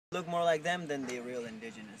look more like them than the real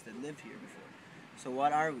indigenous that lived here before. So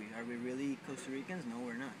what are we? Are we really Costa Ricans? No,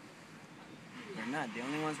 we're not. We're not. The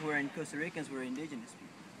only ones who are in Costa Ricans were indigenous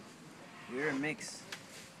people. We're a mix.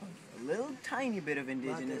 A little tiny bit of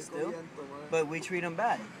indigenous still, but we treat them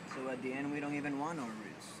bad. So at the end, we don't even want our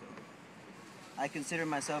roots. So I consider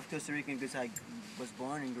myself Costa Rican because I was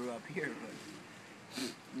born and grew up here, but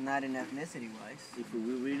not in ethnicity-wise. If we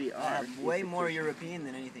really are, I have way more European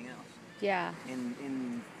than anything else. Yeah.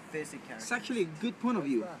 In physical character. It's actually a good point of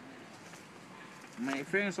view. My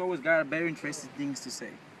friends always got very interesting things to say.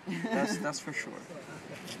 That's for sure.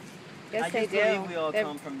 Yes, they do. I believe we all They're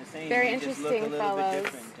come from the same. very we just look a interesting little bit fellows,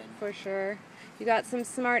 different and for sure. You got some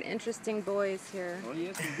smart, interesting boys here. Oh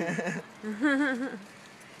yes, we do.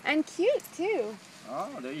 And cute too, Oh,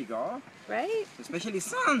 there you go. right? Especially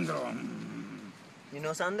Sandro. You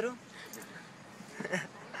know Sandro?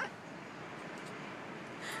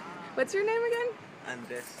 What's your name again?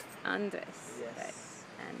 Andres. Andres. Yes.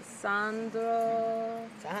 Right. And Sandro.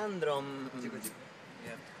 Sandro. You have to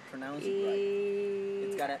pronounce it right.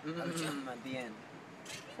 It's got a at the end.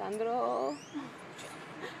 Sandro.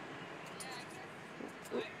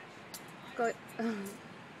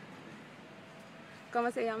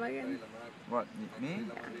 ¿Cómo se llama again? What, me?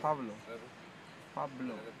 Pablo.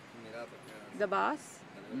 Pablo. The boss?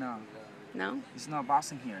 No, No? it's not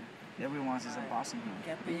bossing here. Everyone's is a bossing here.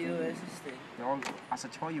 ¿Qué apellido es este? We're all, as I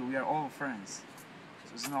told you, we are all friends.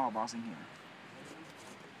 So it's not bossing here.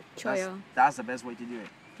 Choyo. That's the best way to do it,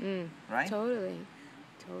 Mm, right? totally.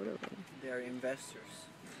 Totally. They're investors.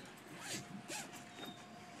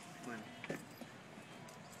 Bueno.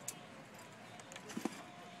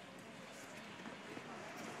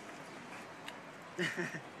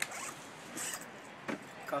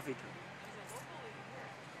 Coffee time.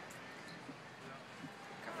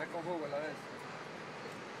 Café con jugo a la vez.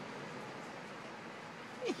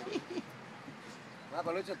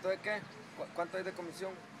 Palucho, ¿entonces qué? ¿Cuánto hay de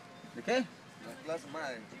comisión? ¿De qué? La clase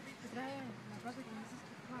madre.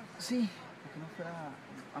 Sí, porque no fuera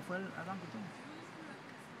afuera al banco tú.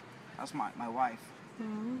 That's my wife.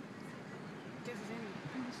 Mm.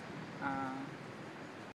 Uh,